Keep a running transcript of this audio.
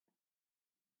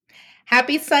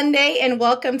Happy Sunday and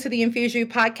welcome to the Infuse You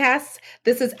podcast.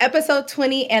 This is episode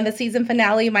 20 and the season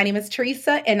finale. My name is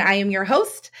Teresa and I am your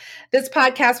host. This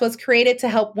podcast was created to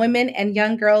help women and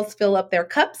young girls fill up their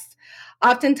cups.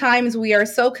 Oftentimes, we are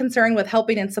so concerned with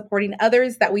helping and supporting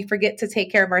others that we forget to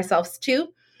take care of ourselves too.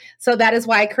 So that is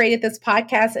why I created this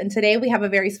podcast. And today we have a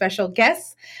very special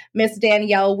guest, Miss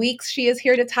Danielle Weeks. She is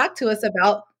here to talk to us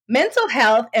about mental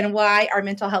health and why our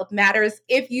mental health matters.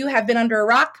 If you have been under a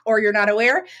rock or you're not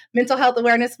aware, Mental Health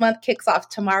Awareness Month kicks off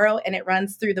tomorrow and it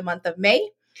runs through the month of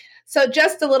May. So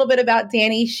just a little bit about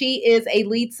Dani. She is a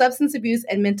lead substance abuse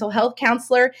and mental health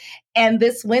counselor. And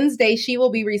this Wednesday, she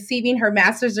will be receiving her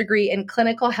master's degree in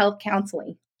clinical health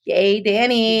counseling. Yay,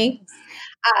 Dani.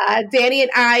 Dani and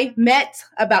I met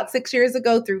about 6 years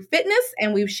ago through fitness,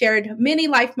 and we've shared many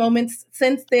life moments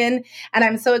since then. And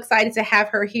I'm so excited to have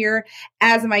her here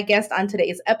as my guest on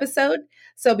today's episode.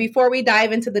 So before we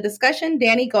dive into the discussion,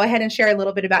 Dani, go ahead and share a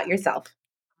little bit about yourself.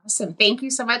 Awesome. Thank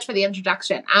you so much for the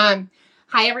introduction.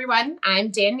 Hi, everyone. I'm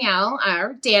Danielle,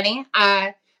 or Dani.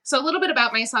 So a little bit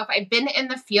about myself. I've been in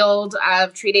the field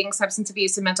of treating substance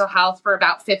abuse and mental health for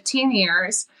about 15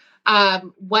 years.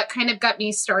 What kind of got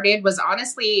me started was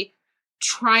honestly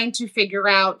trying to figure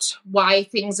out why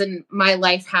things in my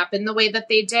life happened the way that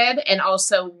they did, and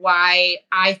also why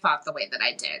I thought the way that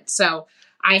I did. So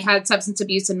I had substance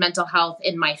abuse and mental health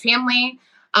in my family,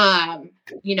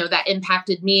 that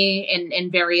impacted me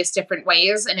in various different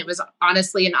ways. And it was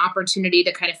honestly an opportunity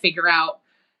to kind of figure out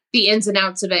the ins and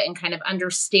outs of it and kind of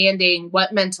understanding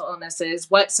what mental illness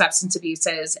is, what substance abuse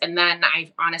is. And then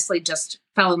I honestly just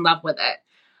fell in love with it.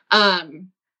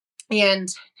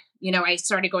 I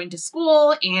started going to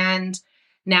school, and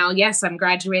now, yes, I'm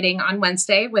graduating on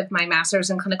Wednesday with my master's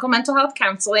in clinical mental health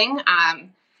counseling. I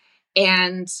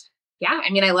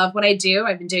love what I do.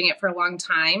 I've been doing it for a long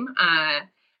time.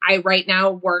 I right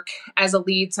now work as a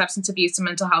lead substance abuse and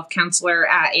mental health counselor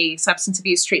at a substance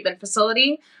abuse treatment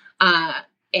facility.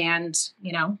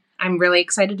 I'm really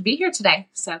excited to be here today.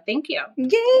 So thank you.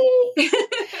 Yay.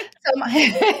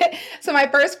 So my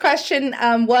first question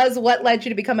was, what led you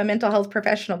to become a mental health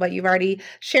professional? But you've already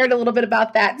shared a little bit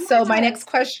about that. Yes. So my next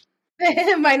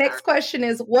question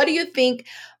is, what do you think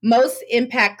most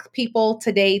impact people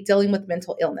today dealing with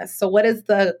mental illness? So what is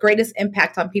the greatest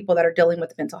impact on people that are dealing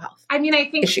with mental health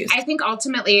issues? I think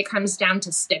ultimately it comes down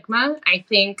to stigma. I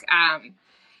think,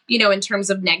 in terms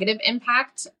of negative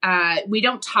impact, we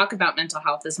don't talk about mental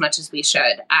health as much as we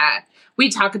should. We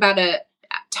talk about it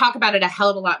a hell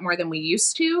of a lot more than we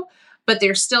used to, but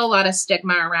there's still a lot of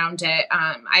stigma around it.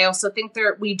 I also think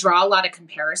we draw a lot of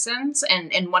comparisons,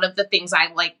 and one of the things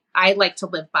I like to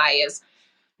live by is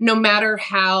no matter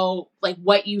how,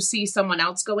 what you see someone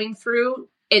else going through,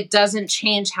 it doesn't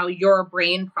change how your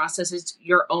brain processes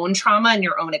your own trauma and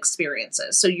your own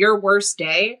experiences. So your worst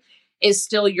day is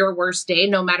still your worst day,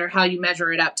 no matter how you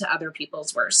measure it up to other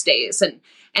people's worst days. And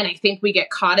I think we get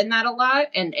caught in that a lot,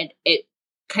 and it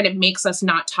kind of makes us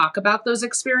not talk about those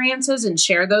experiences and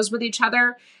share those with each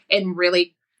other and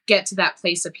really get to that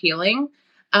place of healing.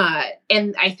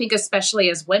 And I think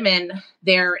especially as women,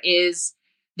 there is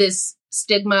this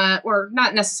stigma, or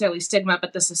not necessarily stigma,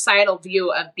 but the societal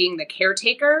view of being the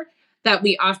caretaker that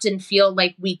we often feel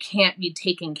like we can't be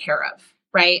taken care of,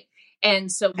 right?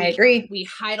 And so I agree. We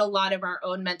hide a lot of our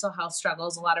own mental health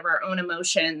struggles, a lot of our own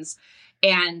emotions.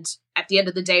 And at the end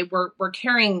of the day, we're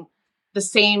carrying the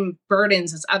same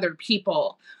burdens as other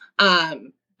people,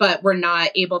 but we're not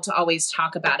able to always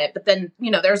talk about it. But then,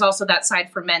 there's also that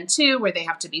side for men too, where they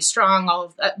have to be strong. All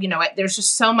of there's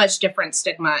just so much different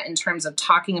stigma in terms of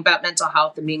talking about mental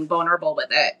health and being vulnerable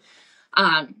with it.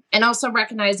 And also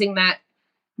recognizing that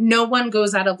no one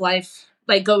goes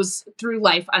through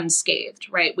life unscathed,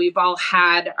 right? We've all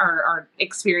had our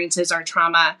experiences, our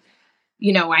trauma.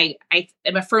 I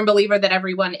am a firm believer that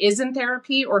everyone is in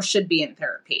therapy or should be in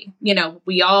therapy.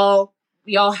 We all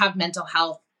have mental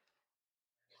health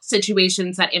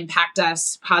situations that impact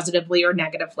us positively or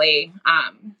negatively.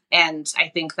 And I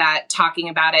think that talking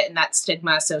about it and that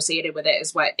stigma associated with it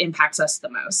is what impacts us the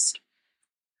most.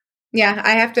 Yeah,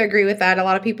 I have to agree with that. A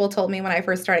lot of people told me when I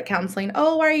first started counseling,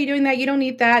 oh, why are you doing that? You don't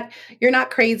need that. You're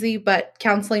not crazy. But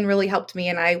counseling really helped me.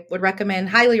 And I would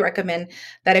highly recommend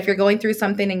that if you're going through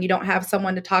something and you don't have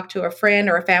someone to talk to, a friend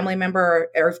or a family member,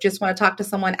 or just want to talk to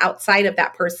someone outside of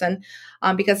that person,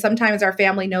 because sometimes our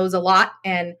family knows a lot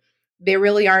and they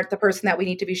really aren't the person that we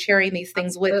need to be sharing these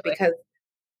things with, because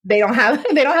they don't have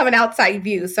an outside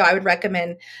view. So I would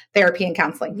recommend therapy and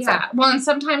counseling. Yeah. Well, and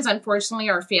sometimes, unfortunately,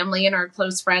 our family and our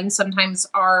close friends sometimes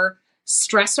are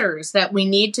stressors that we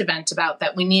need to vent about,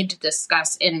 that we need to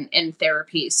discuss in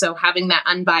therapy. So having that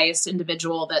unbiased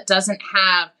individual that doesn't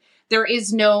have there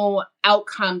is no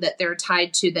outcome that they're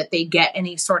tied to that they get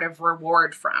any sort of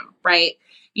reward from, right?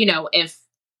 You know, if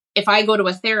I go to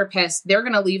a therapist, they're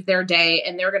going to leave their day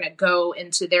and they're going to go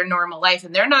into their normal life,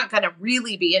 and they're not going to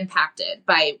really be impacted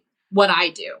by what I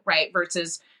do, right?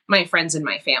 Versus my friends and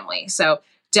my family. So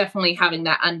definitely having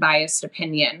that unbiased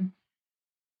opinion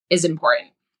is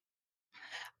important.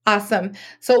 Awesome.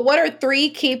 So what are 3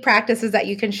 key practices that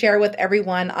you can share with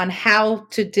everyone on how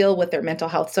to deal with their mental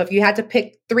health? So if you had to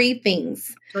pick 3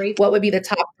 things, what would be the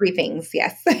top 3 things?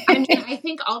 Yes. I mean, I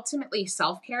think ultimately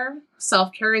self-care.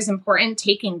 Self-care is important,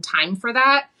 taking time for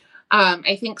that.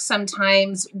 I think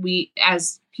sometimes we,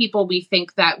 as people, we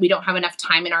think that we don't have enough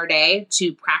time in our day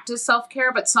to practice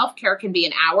self-care, but self-care can be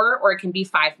an hour or it can be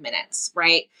 5 minutes,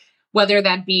 right? Whether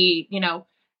that be, you know,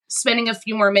 spending a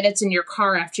few more minutes in your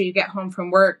car after you get home from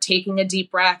work, taking a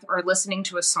deep breath, or listening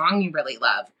to a song you really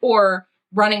love, or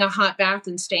running a hot bath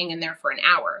and staying in there for an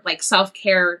hour. Like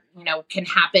self-care, you know, can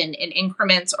happen in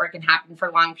increments or it can happen for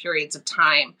long periods of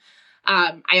time.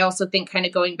 I also think, kind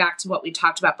of going back to what we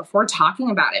talked about before,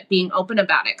 talking about it, being open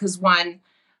about it, because one,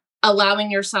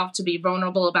 allowing yourself to be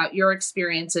vulnerable about your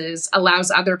experiences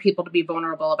allows other people to be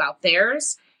vulnerable about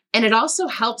theirs. And it also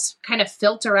helps kind of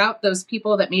filter out those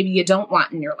people that maybe you don't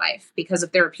want in your life. Because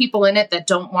if there are people in it that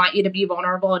don't want you to be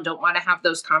vulnerable and don't want to have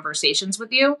those conversations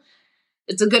with you,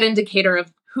 it's a good indicator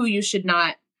of who you should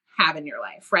not have in your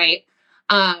life, right?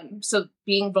 So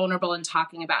being vulnerable and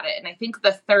talking about it. And I think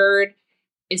the third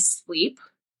is sleep.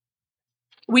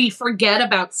 We forget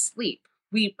about sleep.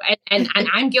 And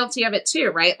I'm guilty of it too,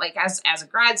 right? Like as a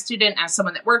grad student, as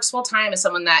someone that works full time, as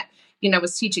someone that, you know,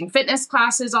 was teaching fitness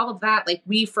classes, all of that, like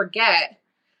we forget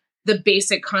the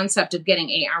basic concept of getting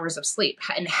 8 hours of sleep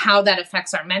and how that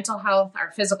affects our mental health,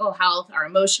 our physical health, our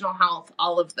emotional health,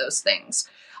 all of those things.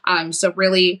 So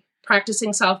really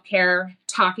practicing self-care,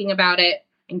 talking about it,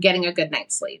 and getting a good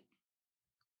night's sleep.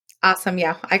 Awesome.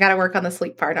 Yeah. I got to work on the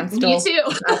sleep part. I'm still Me too.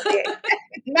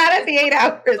 not at the 8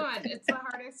 hours. It's the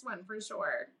hardest one for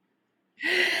sure.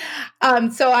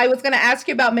 So I was going to ask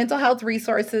you about mental health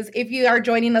resources. If you are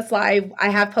joining us live, I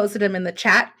have posted them in the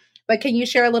chat, but can you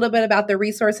share a little bit about the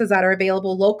resources that are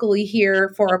available locally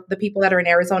here for the people that are in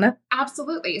Arizona?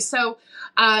 Absolutely. So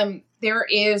there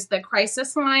is the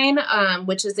crisis line,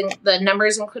 which is the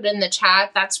numbers included in the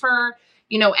chat. That's for,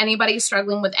 you know, anybody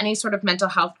struggling with any sort of mental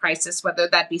health crisis, whether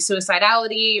that be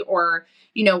suicidality or,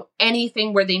 you know,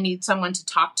 anything where they need someone to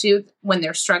talk to when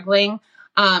they're struggling.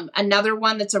 Another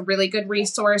one that's a really good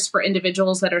resource for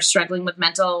individuals that are struggling with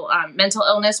mental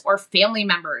illness or family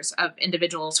members of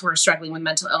individuals who are struggling with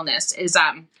mental illness is,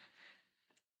 I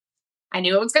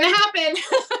knew it was going to happen,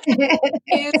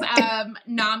 is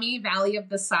NAMI Valley of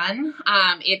the Sun.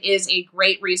 It is a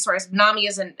great resource. NAMI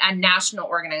is a national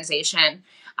organization,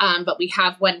 but we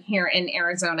have one here in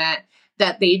Arizona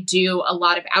that they do a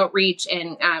lot of outreach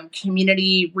and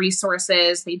community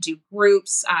resources. They do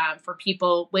groups for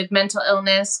people with mental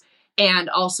illness and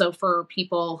also for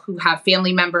people who have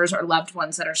family members or loved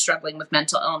ones that are struggling with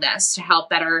mental illness to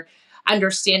help better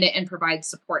understand it and provide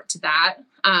support to that.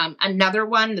 Another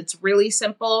one that's really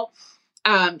simple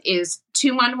is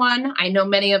 211. I know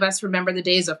many of us remember the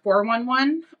days of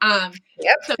 411.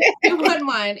 Yep. So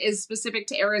 211 is specific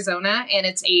to Arizona, and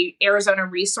it's a Arizona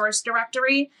resource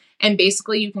directory. And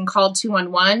basically you can call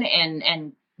 211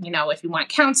 and, you know, if you want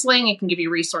counseling, it can give you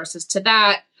resources to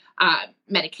that,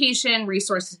 medication,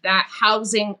 resources to that,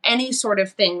 housing, any sort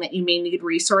of thing that you may need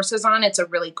resources on. It's a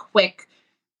really quick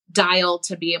dial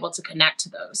to be able to connect to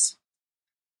those.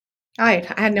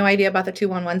 I had no idea about the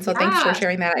 211, so thanks for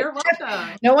sharing that. You're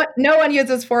welcome. No one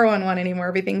uses 411 anymore.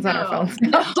 Everything's on our phones.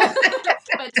 No.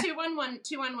 But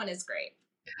 211 is great.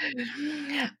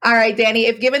 All right, Danny,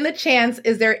 if given the chance,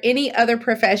 is there any other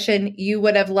profession you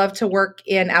would have loved to work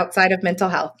in outside of mental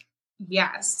health?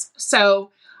 Yes.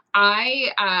 So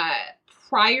I,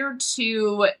 prior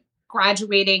to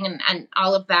graduating and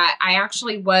all of that, I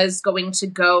actually was going to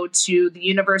go to the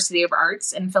University of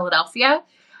Arts in Philadelphia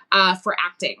for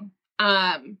acting.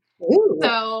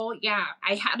 So yeah,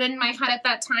 I had in my head at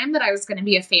that time that I was going to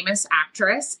be a famous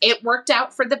actress. It worked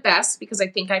out for the best because I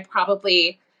think I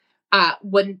probably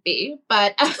wouldn't be,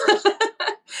 but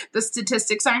the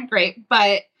statistics aren't great,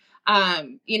 but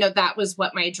you know, that was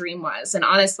what my dream was. And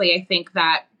honestly, I think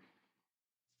that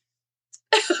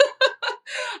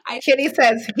Kitty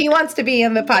says he wants to be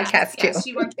in the podcast too. Yes,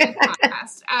 she wants to be in the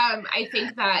podcast. I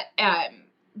think that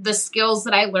the skills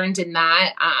that I learned in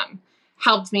that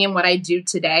helped me in what I do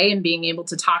today and being able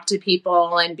to talk to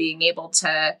people and being able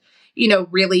to, you know,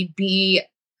 really be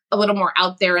a little more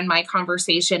out there in my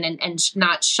conversation and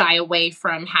not shy away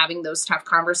from having those tough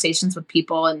conversations with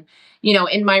people. And, you know,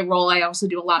 in my role, I also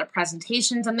do a lot of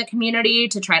presentations in the community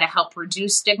to try to help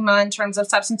reduce stigma in terms of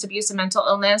substance abuse and mental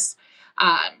illness.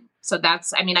 So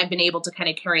that's, I mean, I've been able to kind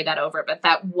of carry that over, but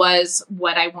that was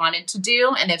what I wanted to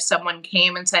do. And if someone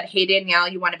came and said, "Hey, Danielle,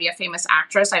 you want to be a famous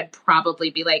actress?" I'd probably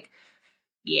be like,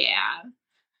 yeah.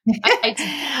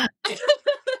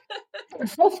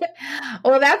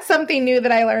 Well, that's something new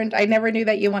that I learned. I never knew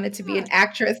that you wanted to be an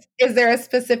actress. Is there a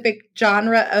specific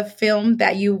genre of film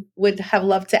that you would have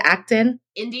loved to act in?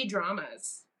 Indie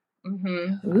dramas.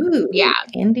 Mm-hmm. Ooh, yeah.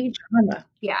 Indie drama.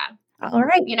 Yeah. All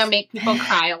right. You know, make people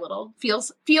cry a little. Feels.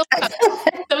 So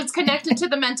it's connected to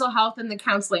the mental health and the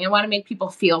counseling. I want to make people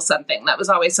feel something. That was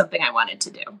always something I wanted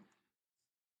to do.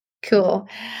 Cool.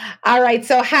 All right.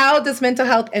 So how does mental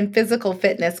health and physical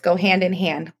fitness go hand in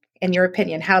hand? In your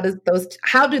opinion, how do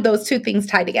those two things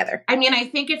tie together? I mean, I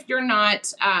think if you're not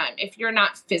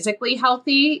physically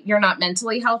healthy, you're not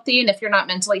mentally healthy. And if you're not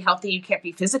mentally healthy, you can't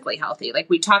be physically healthy. Like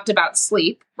we talked about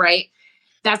sleep, right?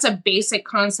 That's a basic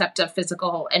concept of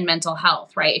physical and mental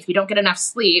health, right? If you don't get enough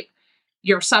sleep,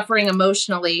 you're suffering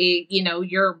emotionally, you know,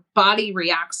 your body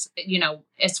reacts, you know,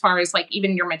 as far as like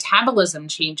even your metabolism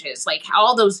changes, like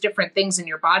all those different things in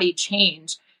your body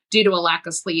change due to a lack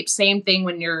of sleep. Same thing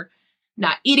when you're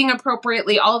not eating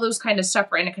appropriately, all those kind of stuff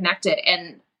are interconnected.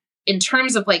 And in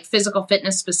terms of like physical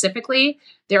fitness specifically,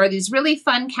 there are these really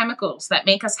fun chemicals that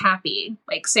make us happy,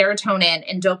 like serotonin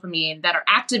and dopamine, that are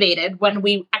activated when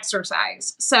we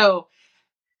exercise. So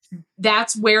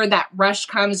that's where that rush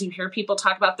comes. You hear people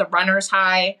talk about the runner's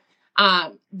high.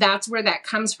 That's where that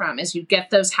comes from, is you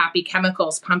get those happy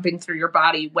chemicals pumping through your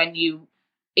body when you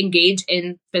engage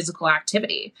in physical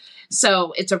activity.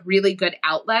 So it's a really good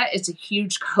outlet. It's a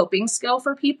huge coping skill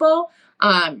for people.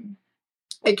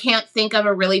 I can't think of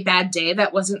a really bad day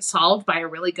that wasn't solved by a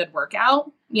really good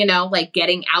workout, you know, like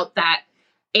getting out that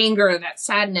anger, that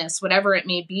sadness, whatever it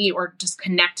may be, or just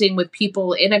connecting with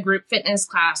people in a group fitness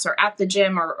class or at the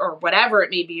gym or whatever it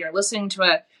may be, or listening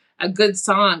to a good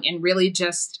song and really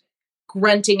just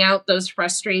grunting out those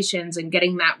frustrations and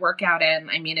getting that workout in.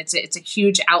 I mean, it's a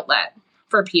huge outlet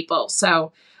for people.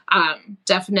 So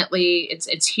definitely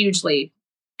it's hugely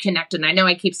connected. And I know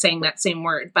I keep saying that same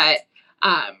word, but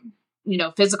you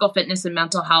know, physical fitness and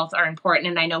mental health are important.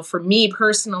 And I know for me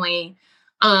personally,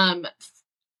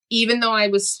 even though I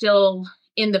was still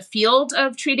in the field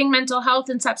of treating mental health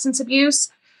and substance abuse,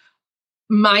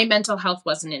 my mental health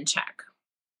wasn't in check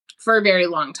for a very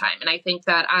long time. And I think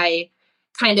that I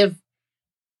kind of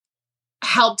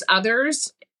helped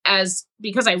others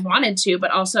because I wanted to, but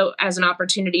also as an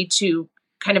opportunity to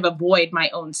kind of avoid my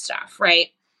own stuff. Right.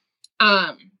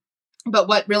 But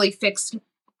what really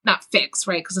not fix,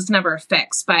 right? Because it's never a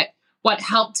fix, but what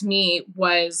helped me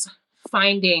was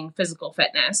finding physical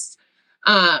fitness,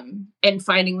 and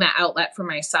finding that outlet for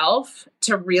myself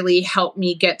to really help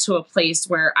me get to a place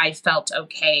where I felt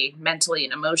okay mentally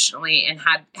and emotionally, and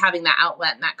having that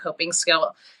outlet and that coping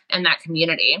skill and that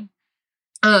community.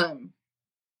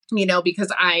 You know,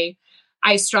 because I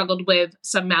struggled with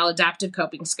some maladaptive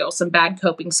coping skills, some bad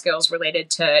coping skills related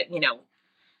to, you know,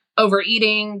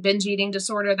 overeating, binge eating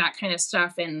disorder, that kind of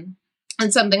stuff. And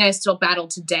something I still battle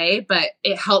today, but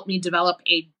it helped me develop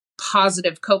a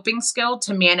positive coping skill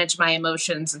to manage my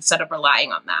emotions instead of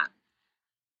relying on that.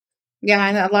 Yeah.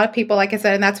 And a lot of people, like I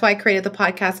said, and that's why I created the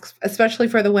podcast, especially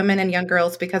for the women and young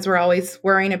girls, because we're always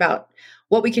worrying about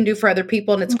what we can do for other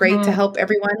people. And it's great to help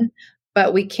everyone,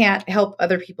 but we can't help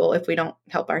other people if we don't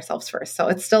help ourselves first. So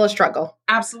it's still a struggle.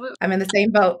 Absolutely. I'm in the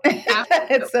same boat.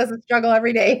 It's a struggle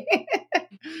every day.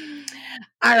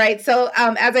 All right. So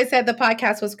as I said, the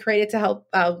podcast was created to help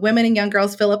women and young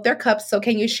girls fill up their cups. So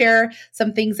can you share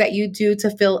some things that you do to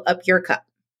fill up your cup?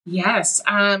 Yes.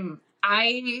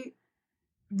 I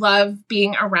love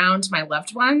being around my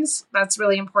loved ones. That's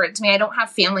really important to me. I don't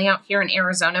have family out here in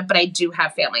Arizona, but I do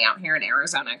have family out here in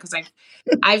Arizona because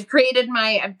I've created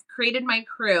my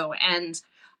crew, and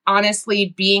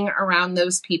honestly, being around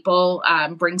those people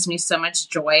brings me so much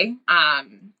joy.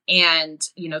 And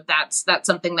you know, that's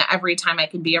something that every time I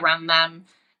can be around them,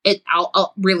 it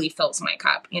really fills my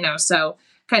cup, you know? So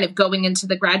kind of going into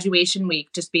the graduation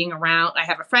week, just being around, I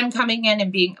have a friend coming in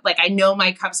and being like, I know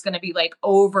my cup's going to be like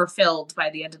overfilled by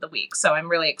the end of the week. So I'm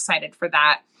really excited for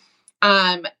that.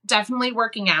 Definitely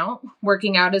working out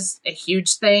is a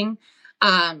huge thing.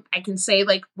 I can say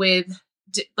like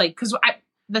cause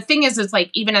the thing is like,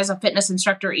 even as a fitness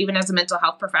instructor, even as a mental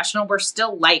health professional, we're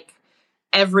still like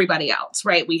everybody else,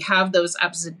 right? We have those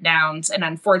ups and downs. And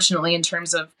unfortunately, in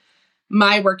terms of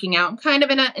my working out. I'm kind of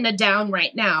in a down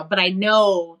right now, but I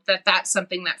know that that's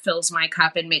something that fills my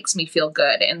cup and makes me feel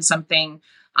good, and something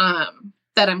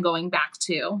that I'm going back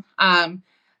to.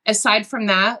 Aside from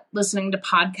that, listening to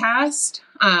podcasts,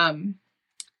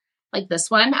 like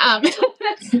this one,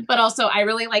 but also I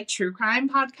really like true crime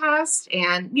podcasts,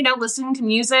 and, listening to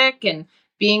music and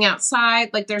being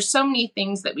outside. Like, there's so many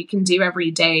things that we can do every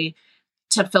day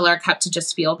to fill our cup to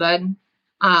just feel good.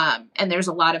 And there's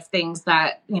a lot of things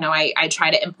that, I try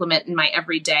to implement in my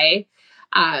everyday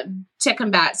to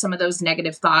combat some of those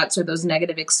negative thoughts or those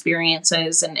negative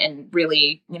experiences, and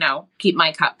really, keep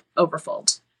my cup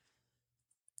overfilled.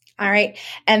 All right.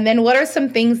 And then what are some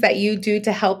things that you do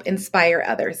to help inspire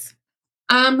others?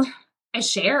 I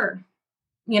share,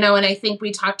 and I think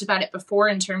we talked about it before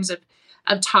in terms of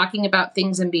talking about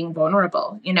things and being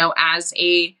vulnerable.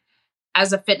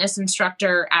 As a fitness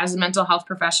instructor, as a mental health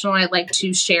professional, I like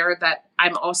to share that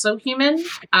I'm also human.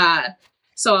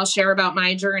 So I'll share about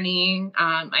my journey.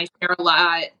 I share a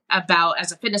lot about,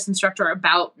 as a fitness instructor,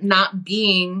 about not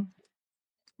being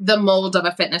the mold of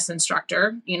a fitness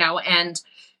instructor, and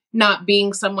not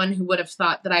being someone who would have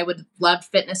thought that I would love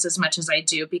fitness as much as I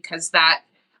do, because that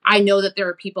I know that there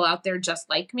are people out there just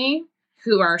like me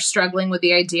who are struggling with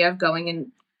the idea of going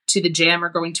into the gym or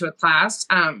going to a class.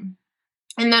 And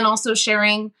then also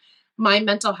sharing my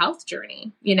mental health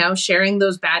journey, sharing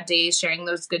those bad days, sharing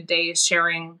those good days,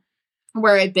 sharing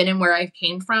where I've been and where I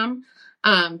came from.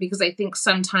 Because I think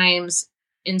sometimes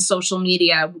in social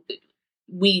media,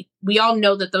 we all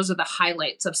know that those are the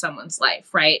highlights of someone's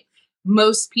life, right?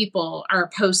 Most people are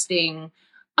posting,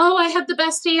 oh, I had the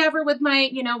best day ever with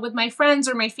my friends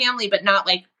or my family, but not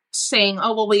like saying,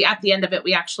 oh, well, at the end of it,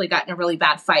 we actually got in a really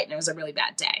bad fight and it was a really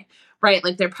bad day, right?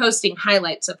 Like, they're posting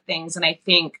highlights of things. And I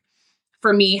think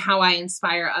for me, how I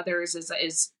inspire others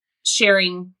is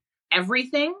sharing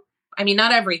everything. I mean,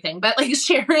 not everything, but like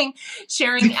sharing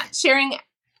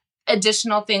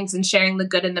additional things, and sharing the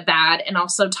good and the bad, and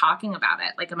also talking about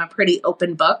it. Like, I'm a pretty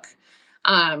open book.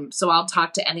 So I'll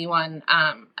talk to anyone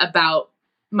about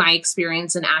my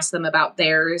experience and ask them about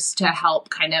theirs to help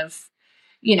kind of,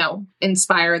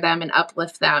 inspire them and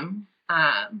uplift them.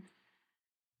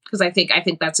 Because I think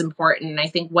that's important. And I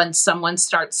think once someone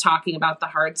starts talking about the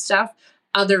hard stuff,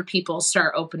 other people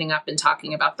start opening up and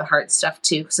talking about the hard stuff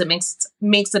too, because it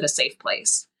makes it a safe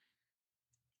place.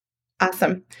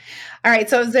 Awesome. All right.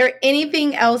 So is there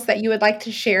anything else that you would like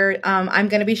to share? I'm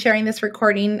going to be sharing this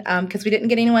recording because we didn't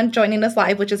get anyone joining us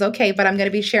live, which is okay, but I'm going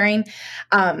to be sharing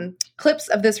clips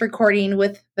of this recording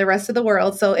with the rest of the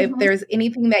world. So if there's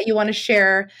anything that you want to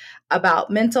share about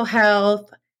mental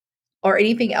health or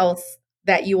anything else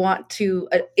that you want to,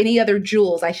 any other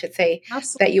jewels, I should say,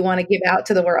 Absolutely. That you want to give out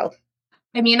to the world.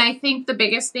 I mean, I think the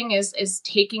biggest thing is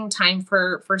taking time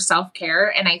for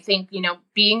self-care. And I think,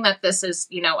 being that this is,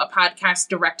 a podcast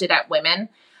directed at women,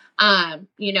 and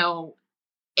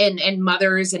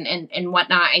mothers and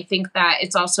whatnot, I think that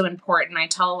it's also important. I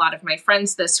tell a lot of my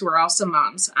friends this who are also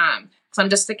moms, because I'm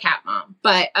just a cat mom,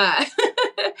 but,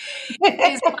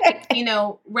 is like,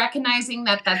 recognizing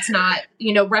that that's not,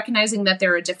 recognizing that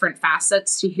there are different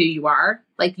facets to who you are.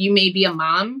 Like, you may be a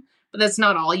mom, but that's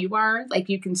not all you are. Like,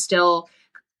 you can still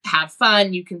have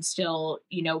fun. You can still,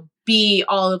 be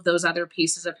all of those other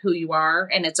pieces of who you are.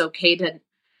 And it's okay to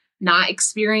not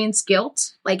experience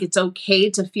guilt. Like, it's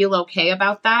okay to feel okay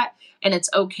about that. And it's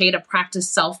okay to practice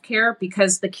self-care,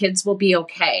 because the kids will be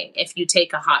okay if you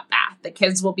take a hot bath. The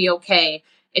kids will be okay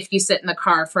if you sit in the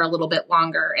car for a little bit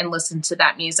longer and listen to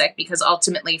that music, because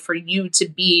ultimately, for you to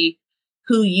be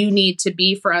who you need to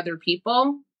be for other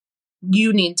people,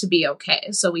 you need to be okay.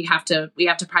 So we have to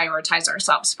prioritize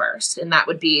ourselves first. And that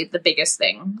would be the biggest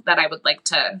thing that I would like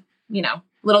to,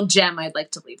 little gem I'd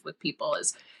like to leave with people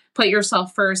is put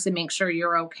yourself first and make sure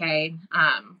you're okay.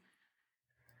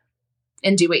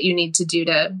 And do what you need to do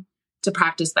to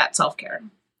practice that self-care.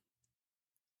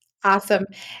 Awesome.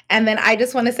 And then I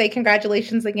just want to say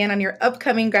congratulations again on your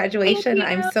upcoming graduation.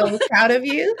 I'm so proud of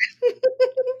you.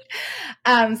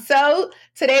 So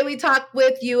today we talked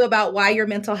with you about why your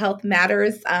mental health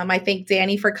matters. I thank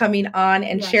Danny for coming on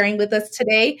and sharing with us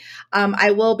today.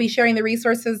 I will be sharing the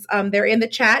resources. They're in the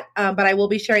chat, but I will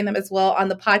be sharing them as well on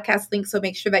the podcast link. So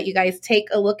make sure that you guys take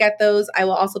a look at those. I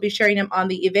will also be sharing them on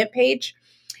the event page.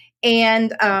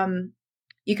 And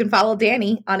you can follow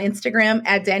Danny on Instagram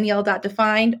at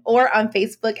Danielle.defined or on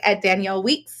Facebook at Danielle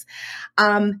Weeks.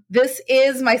 This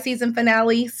is my season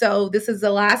finale. So this is the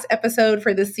last episode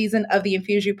for this season of the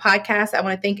Infuse You podcast. I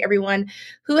want to thank everyone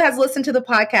who has listened to the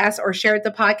podcast or shared the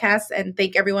podcast, and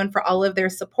thank everyone for all of their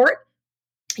support.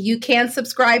 You can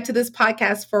subscribe to this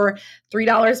podcast for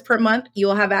 $3 per month. You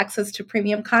will have access to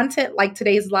premium content like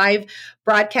today's live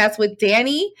broadcast with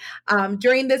Danny.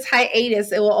 During this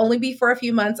hiatus, it will only be for a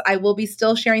few months. I will be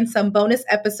still sharing some bonus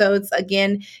episodes.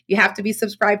 Again, you have to be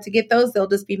subscribed to get those. There'll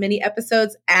just be mini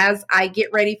episodes as I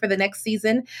get ready for the next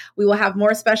season. We will have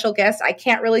more special guests. I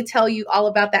can't really tell you all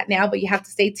about that now, but you have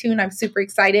to stay tuned. I'm super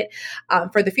excited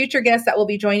for the future guests that will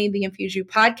be joining the Infuse You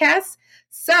podcast.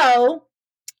 So,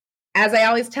 as I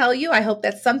always tell you, I hope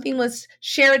that something was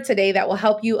shared today that will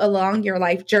help you along your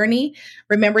life journey.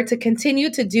 Remember to continue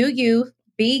to do you,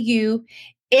 be you,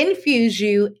 infuse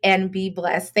you, and be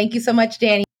blessed. Thank you so much,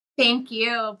 Danny. Thank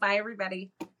you. Bye,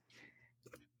 everybody.